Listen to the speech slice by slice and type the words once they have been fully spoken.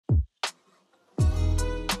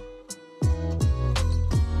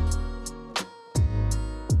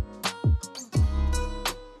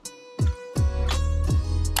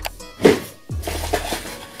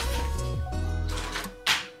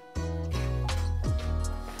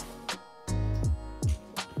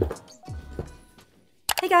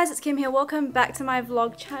guys, it's Kim here. Welcome back to my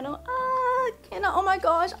vlog channel. Kenna, oh my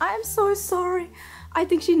gosh, I am so sorry. I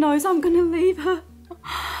think she knows I'm gonna leave her.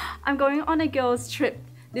 I'm going on a girls' trip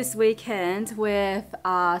this weekend with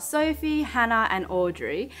Sophie, Hannah and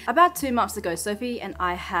Audrey. About 2 months ago, Sophie and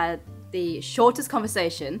I had the shortest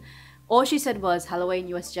conversation. All she said was, Halloween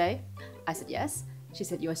USJ? I said yes. She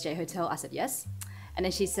said USJ Hotel, I said yes. And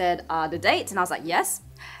then she said the date, and I was like yes.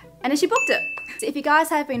 And then she booked it. So if you guys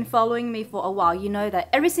have been following me for a while, you know that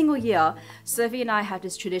every single year, Sophie and I have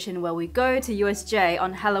this tradition where we go to USJ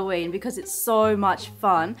on Halloween because it's so much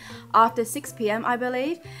fun. After 6 p.m, I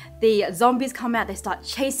believe, the zombies come out, they start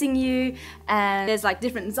chasing you, and there's like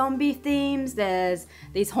different zombie themes, there's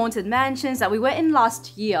these haunted mansions that we went in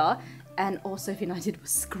last year, and all Sophie and I did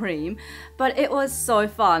was scream, but it was so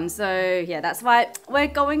fun. So yeah, that's why we're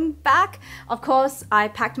going back. Of course, I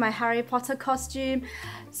packed my Harry Potter costume,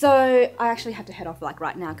 so I actually have to head off like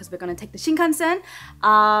right now because we're gonna take the Shinkansen.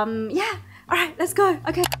 Yeah, all right, let's go.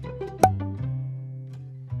 Okay.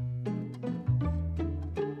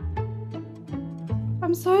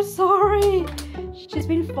 I'm so sorry. She's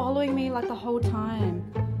been following me like the whole time.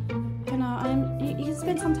 You know, you can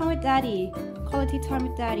spend some time with Daddy. Quality time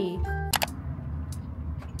with Daddy.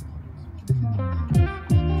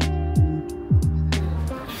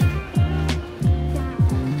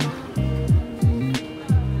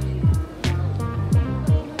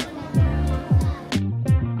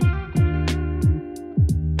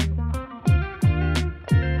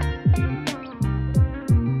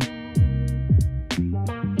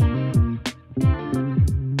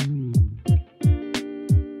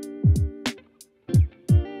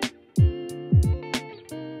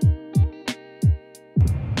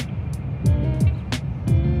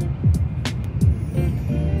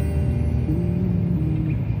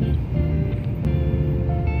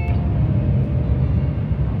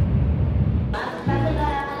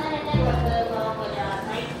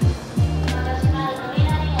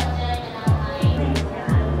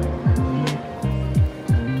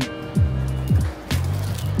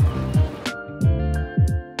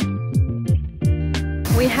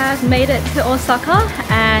 We have made it to Osaka,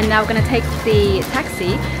 and now we're going to take the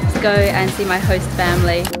taxi to go and see my host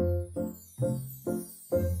family.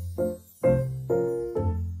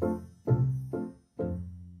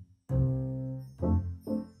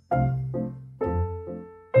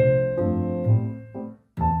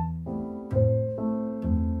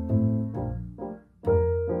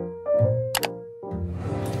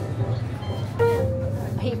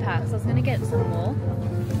 Heat packs, I was going to get some more.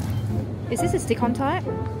 Is this a stick-on type?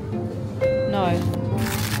 No.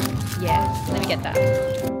 Yeah, let me get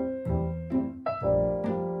that.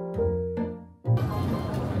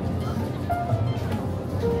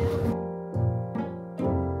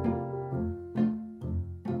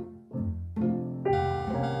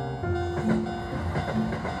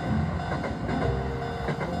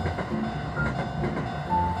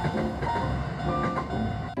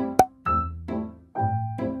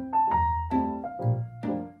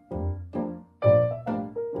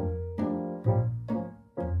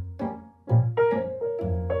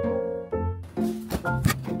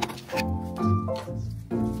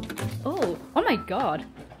 Oh my god.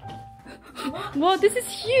 Wow, this is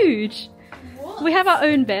huge. What? We have our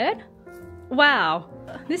own bed. Wow.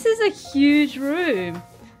 This is a huge room.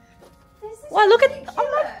 Wow, look at,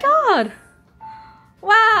 oh my god.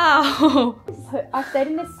 Wow. I've stayed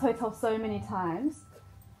in this hotel so many times,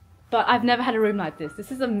 but I've never had a room like this. This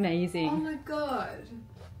is amazing. Oh my god.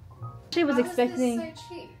 She was expecting. Is this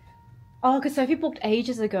so cheap? Oh, because Sophie booked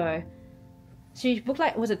ages ago. She booked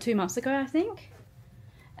like, was it 2 months ago, I think?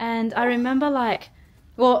 And I remember like,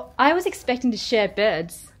 well, I was expecting to share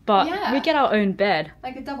beds, but we get our own bed.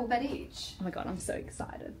 Like a double bed each. Oh my god, I'm so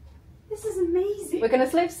excited. This is amazing. We're gonna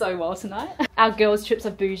sleep so well tonight. Our girls' trips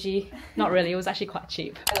are bougie. Not really, it was actually quite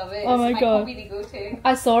cheap. I love it. Oh my god.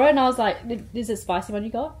 I saw it and I was like, this is a spicy one you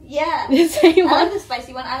got? Yeah. This one? I like the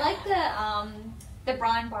spicy one. I like the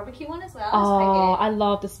brine barbecue one as well. Oh, I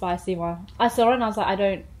love the spicy one. I saw it and I was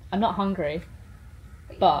like, I'm not hungry,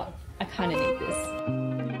 but I kind of need this.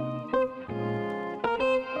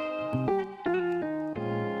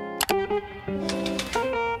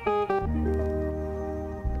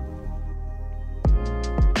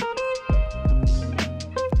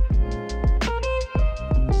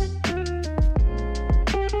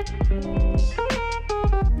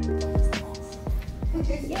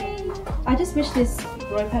 I just wish this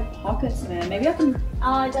rope had pockets, man. Maybe I can.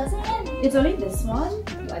 Oh, it doesn't? It's only this one.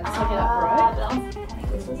 Like, just looking up rope.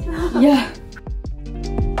 Yeah.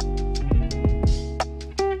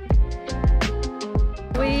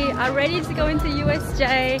 We are ready to go into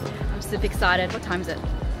USJ. I'm super excited. What time is it?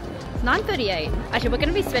 9:38. Actually, we're going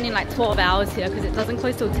to be spending like 12 hours here because it doesn't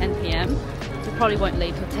close till 10 p.m. We probably won't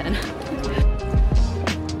leave till 10.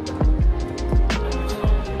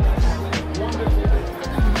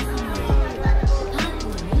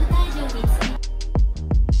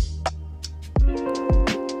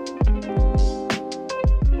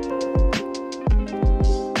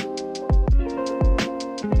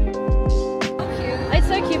 'It's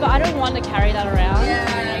so cute, but I don't want to carry that around.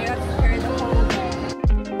 Yeah, you have to carry the whole day.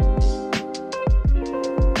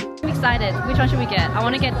 I'm excited. Which one should we get? I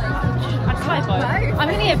want to get... I just like both. I'm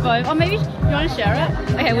going to get both. Or maybe... You want to share it?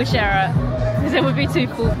 Okay, we'll share it. Because it would be too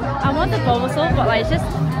full. I want the Bulbasaur, but like it's just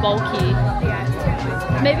bulky. Yeah, it's too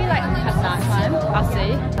much. Maybe like at night time. I'll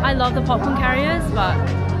see. I love the popcorn carriers, but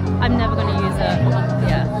I'm never going to use it.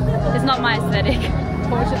 Yeah. It's not my aesthetic.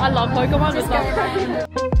 I love Pokemon, but not...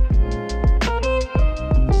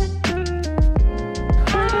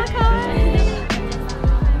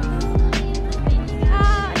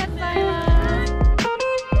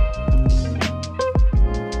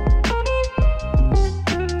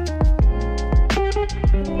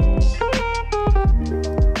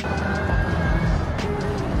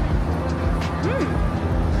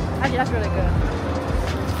 Actually, that's really good.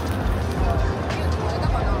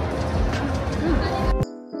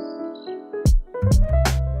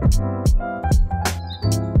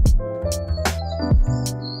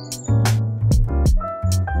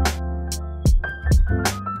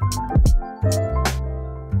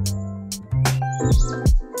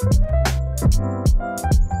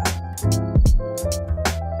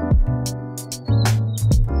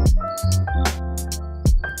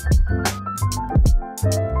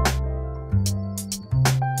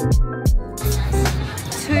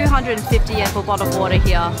 250 yen for a bottle of water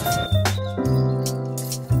here.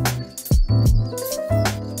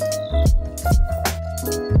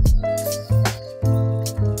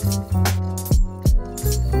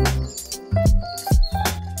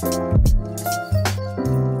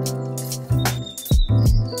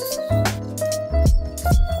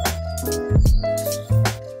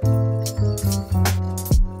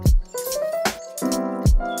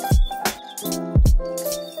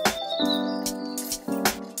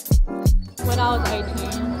 When I was 18.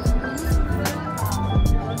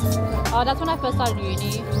 Oh, that's when I first started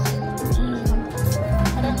uni.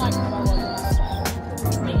 I don't like what I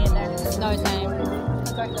was. Me either. No, same. I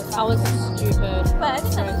don't look back. I was stupid. But I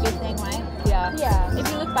think that's a good thing, right? Yeah. Yeah.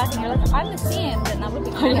 If you look back and you're like, I'm the same, then that would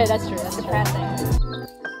be Oh yeah, that's true. That's true. depressing.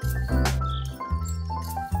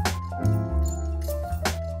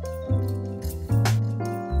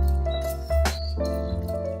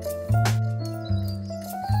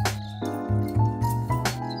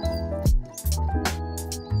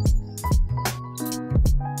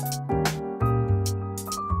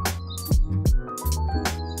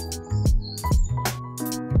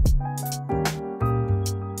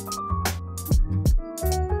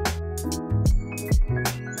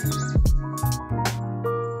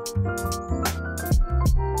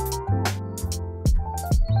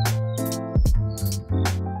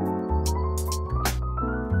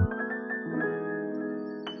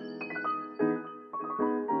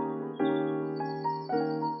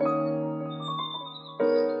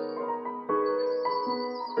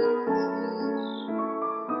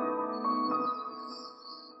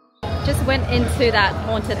 Just went into that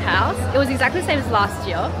haunted house. It was exactly the same as last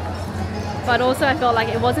year, but also I felt like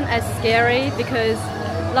it wasn't as scary because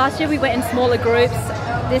last year we went in smaller groups.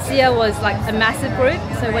 This year was like a massive group,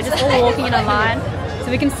 so we're just all walking in a line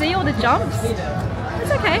so we can see all the jumps.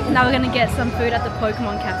 It's okay. Now we're gonna get some food at the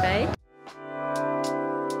Pokemon Cafe.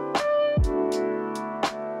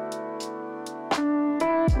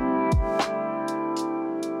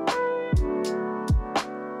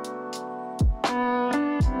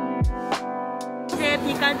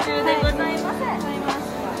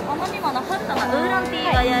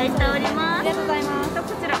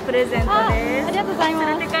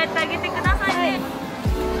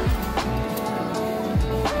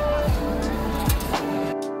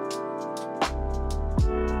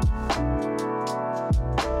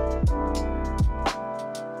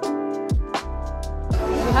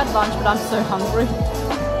 We had lunch, but I'm so hungry,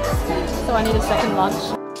 so I need a second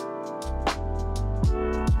lunch.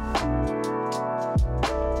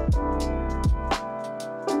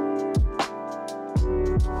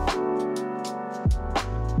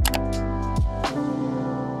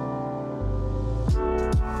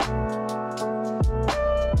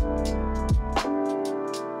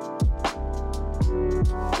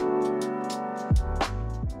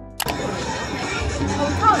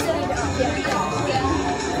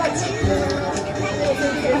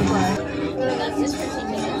 That's just for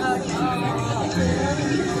TV.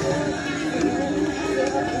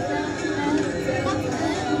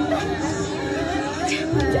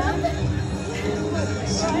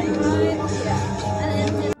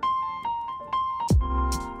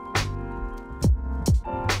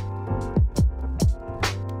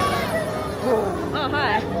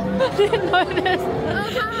 this.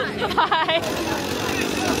 Bye.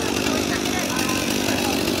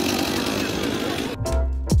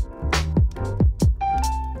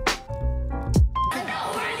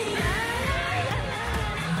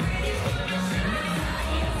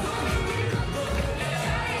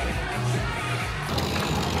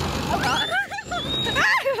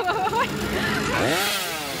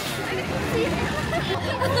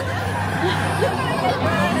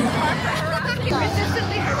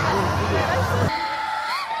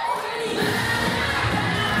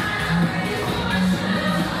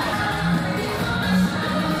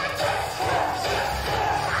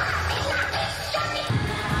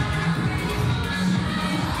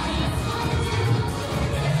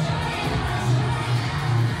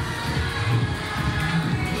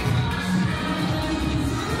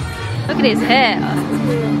 Look at his hair.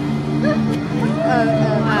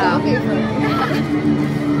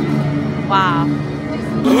 Wow.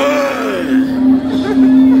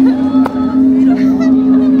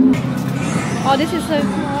 Oh, this is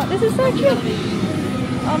so cute.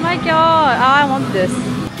 Oh my god. Oh, I want this.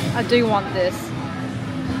 I do want this.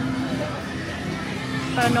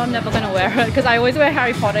 But I know I'm never gonna wear it because I always wear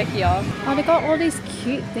Harry Potter here. Oh, they got all these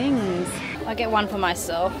cute things. I'll get one for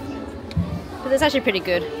myself. But it's actually pretty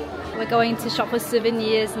good. We're going to shop for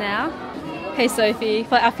souvenirs now. Hey Sophie,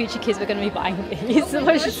 for our future kids we're going to be buying these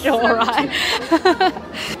for sure, right?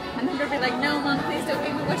 And then they'll be like, no mom, please don't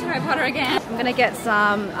make me watch Harry Potter again. I'm going to get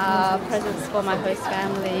some presents for my host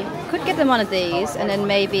family. Could get them one of these and then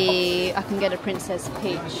maybe I can get a Princess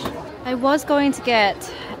Peach. I was going to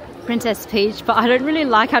get Princess Peach but I don't really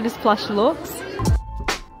like how this plush looks.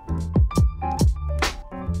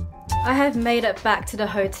 I have made it back to the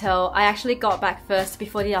hotel. I actually got back first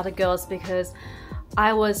before the other girls because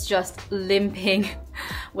I was just limping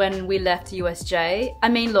when we left USJ. I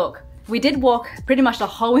mean, look, we did walk pretty much the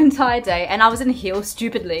whole entire day and I was in heels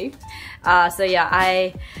stupidly. So yeah,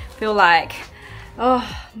 I feel like, oh,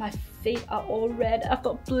 my feet are all red. I've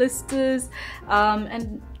got blisters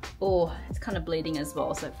and oh, it's kind of bleeding as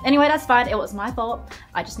well. So anyway, that's fine. It was my fault.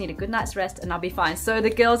 I just need a good night's rest and I'll be fine. So the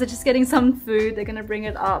girls are just getting some food. They're gonna bring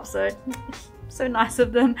it up. So so nice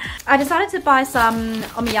of them. I decided to buy some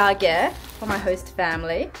omiyage for my host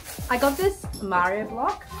family. I got this Mario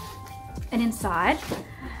block and inside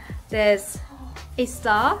there's a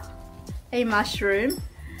star, a mushroom,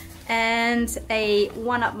 and a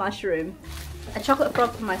one-up mushroom. A chocolate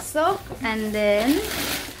frog for myself and then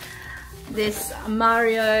this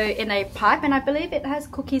Mario in a pipe, and I believe it has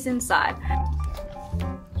cookies inside.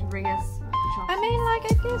 To bring us chopsticks. I mean, like,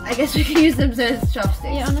 I guess we can use them as chopsticks.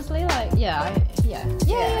 yeah, honestly, like, yeah,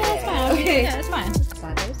 it's fine. Okay. Yeah, it's fine.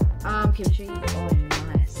 Inside those. Kimchi. Oh,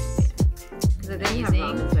 nice. Because I didn't have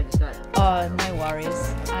ramen, so I just got. Oh, no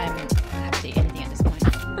worries. I'm happy to eat anything at this point.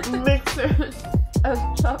 Mixers of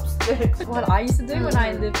chopsticks. What I used to do when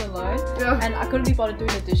I lived alone, and I couldn't be bothered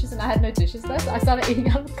doing the dishes, and I had no dishes left, so I started eating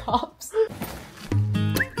out of cups.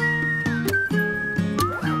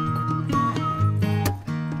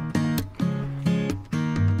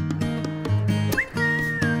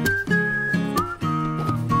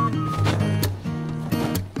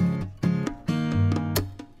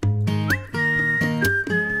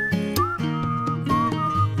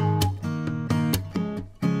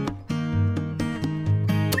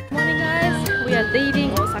 We are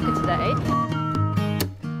leaving Osaka today.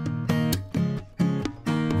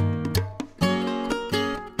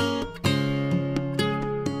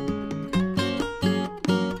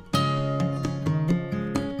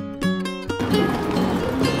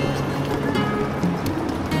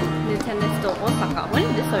 Nintendo Store Osaka. When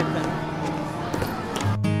did this open?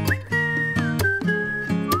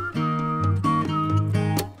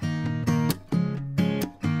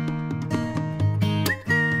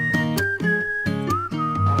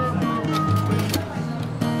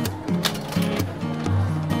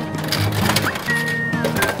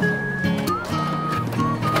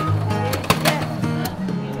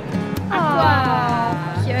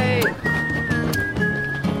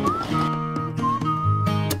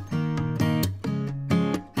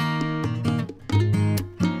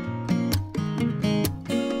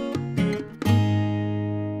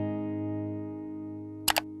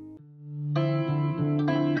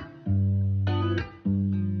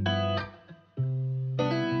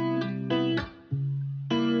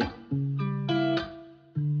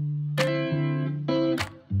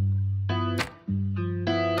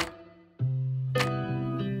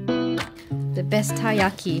 The best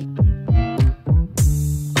taiyaki.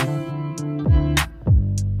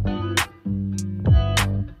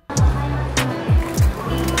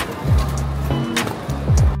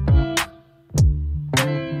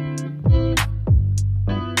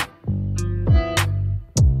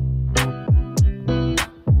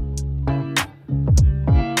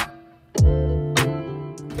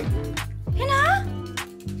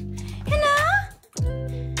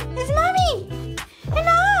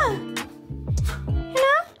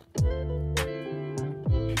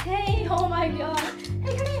 my god.